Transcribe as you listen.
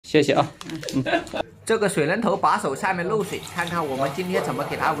谢谢啊。这个水龙头把手下面漏水，看看我们今天怎么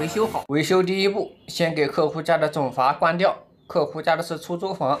给它维修好。维修第一步，先给客户家的总阀关掉。客户家的是出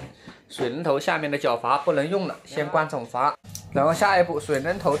租房，水龙头下面的角阀不能用了，先关总阀。然后下一步，水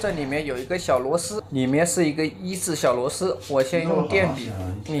龙头这里面有一个小螺丝，里面是一个1字小螺丝，我先用电笔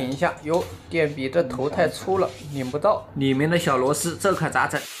拧一下。哟，电笔这头太粗了，拧不到里面的小螺丝，这可咋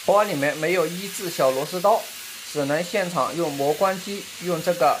整？包里面没有1字小螺丝刀，只能现场用磨光机，用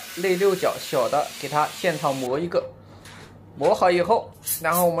这个内6角小的给它现场磨一个。磨好以后，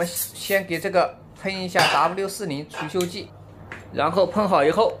然后我们先给这个喷一下 W40除锈剂，然后喷好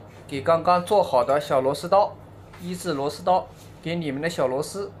以后，给刚刚做好的小螺丝刀1字螺丝刀，给里面的小螺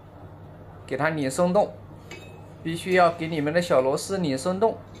丝给它拧松动，必须要给里面的小螺丝拧松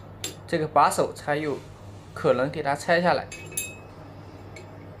动，这个把手才有可能给它拆下来。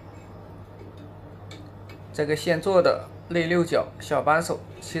这个现做的内6角小扳手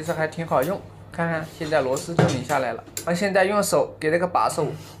其实还挺好用，看看现在螺丝就拧下来了。现在用手给这个把手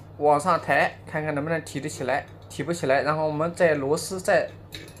往上抬，看看能不能提得起来，提不起来，然后我们再螺丝再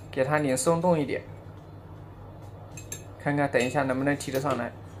给它拧松动一点，看看等一下能不能提得上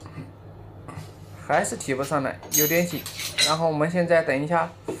来，还是提不上来，有点紧。然后我们现在等一下，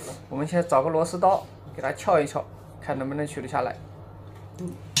我们先找个螺丝刀给它撬一撬，看能不能取得下来，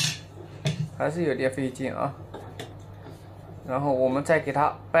还是有点费劲啊。然后我们再给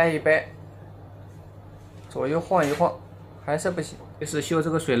它掰一掰，左右晃一晃，还是不行。就是修这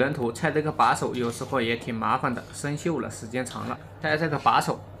个水龙头，拆这个把手有时候也挺麻烦的，生锈了，时间长了。拆这个把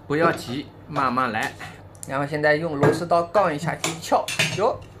手不要急，慢慢来。然后现在用螺丝刀杠一下去撬，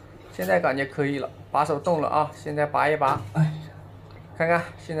哟，现在感觉可以了，把手动了啊。现在拔一拔，看看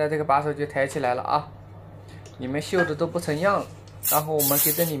现在这个把手就抬起来了啊，里面锈的都不成样了。然后我们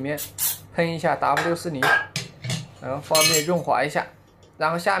给这里面喷一下 W40，然后方便润滑一下。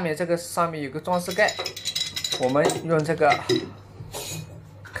然后下面这个上面有个装饰盖，我们用这个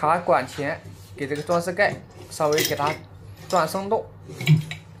卡管钳给这个装饰盖稍微给它转松动，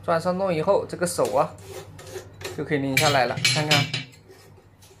转松动以后，这个手啊就可以拧下来了。看看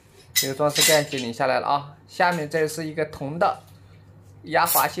这个装饰盖就拧下来了啊。下面这是一个铜的压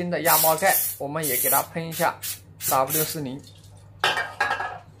阀芯的压帽盖，我们也给它喷一下 W40，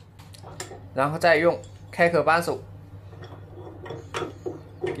然后再用开口扳手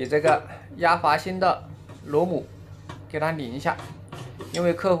给这个压阀芯的螺母给它拧一下。因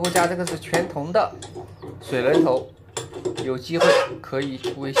为客户家这个是全铜的水龙头，有机会可以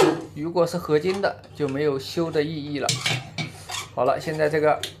维修，如果是合金的就没有修的意义了。好了，现在这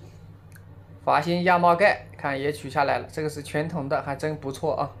个阀芯压帽盖看也取下来了，这个是全铜的，还真不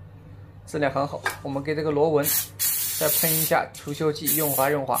错啊，质量很好。我们给这个螺纹再喷一下除锈剂，润滑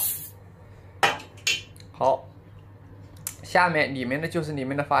润滑。好，下面里面的就是里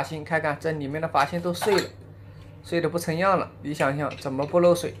面的阀芯，看看这里面的阀芯都碎了，碎的不成样了。你想想怎么不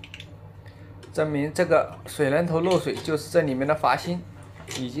漏水？证明这个水龙头漏水就是这里面的阀芯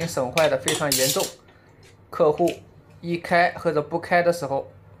已经损坏的非常严重。客户一开或者不开的时候，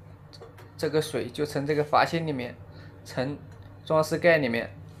这个水就从这个阀芯里面，从装饰盖里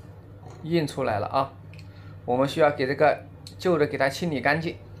面印出来了啊。我们需要给这个旧的给它清理干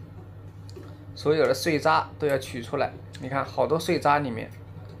净，所有的碎渣都要取出来。你看好多碎渣里面。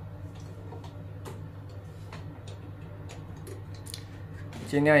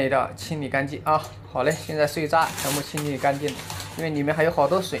尽量也要清理干净啊！好嘞，现在碎渣全部清理干净了，因为里面还有好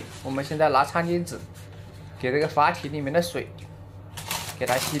多水。我们现在拿餐巾纸给这个阀体里面的水给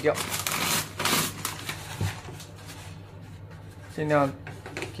它吸掉，尽量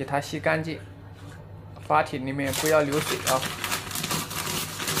给它吸干净，阀体里面不要流水啊！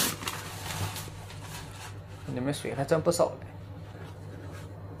里面水还真不少嘞。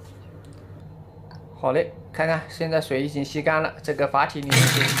好嘞，看看现在水已经吸干了，这个阀体里面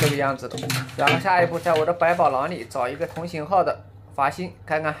就是这个样子的。然后下一步，在我的百宝囊里找一个同型号的阀芯，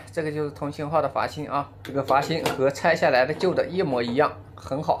看看这个就是同型号的阀芯啊。这个阀芯和拆下来的旧的一模一样，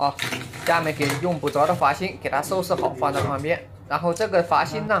很好啊。下面给用不着的阀芯给它收拾好，放在旁边。然后这个阀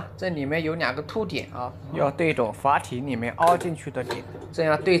芯呢，这里面有2个凸点啊，要对准阀体里面凹进去的点，这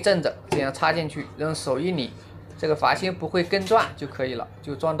样对正着，这样插进去，用手一拧，这个阀芯不会跟转就可以了，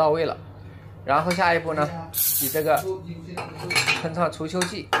就装到位了。然后下一步呢，给这个喷上除锈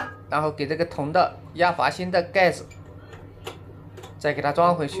剂，然后给这个铜的压阀芯的盖子再给它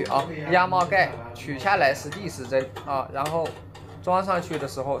装回去啊。压帽盖取下来是逆时针啊，然后装上去的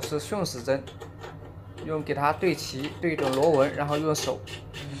时候是顺时针，用给它对齐，对准螺纹，然后用手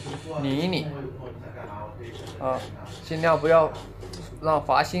拧一拧啊，尽量不要让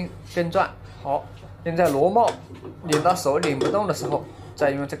阀芯跟转。好，现在螺帽拧到手拧不动的时候，再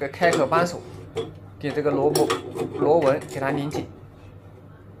用这个开口扳手给这个螺纹给它拧紧。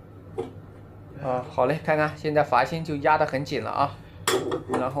好嘞，看看现在阀芯就压得很紧了啊。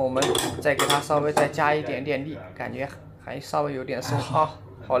然后我们再给它稍微再加一点点力，感觉还稍微有点松啊。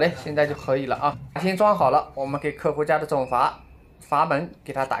好嘞，现在就可以了啊。阀芯装好了，我们给客户家的总阀门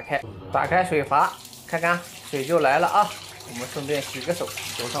给它打开，打开水阀，看看水就来了啊。我们顺便洗个手，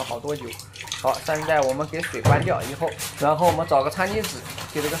手上好多油。好，现在我们给水关掉以后，然后我们找个餐巾纸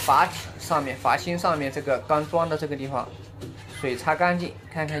给这个阀芯上面这个刚装的这个地方水擦干净，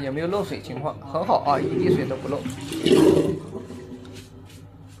看看有没有漏水情况。很好啊，一滴水都不漏。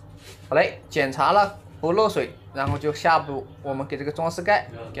好嘞，检查了不漏水，然后就下步我们给这个装饰盖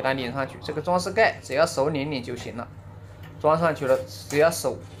给它拧上去。这个装饰盖只要手拧就行了，装上去了只要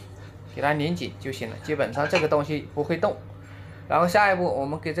手给它拧紧就行了，基本上这个东西不会动。然后下一步我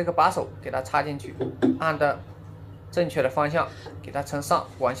们给这个把手给它插进去，按的正确的方向给它从上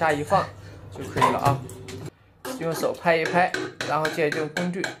往下一放就可以了啊。用手拍一拍，然后借用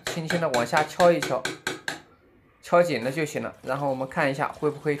工具轻轻的往下敲一敲，敲紧了就行了。然后我们看一下会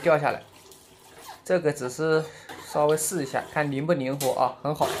不会掉下来，这个只是稍微试一下，看灵不灵活啊，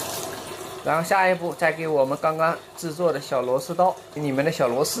很好。然后下一步再给我们刚刚制作的小螺丝刀里面的小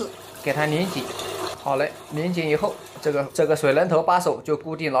螺丝给它拧紧。好嘞，拧紧以后，这个水龙头把手就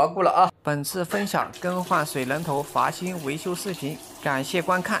固定牢固了啊。本次分享更换水龙头阀芯维修视频，感谢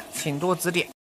观看，请多指点。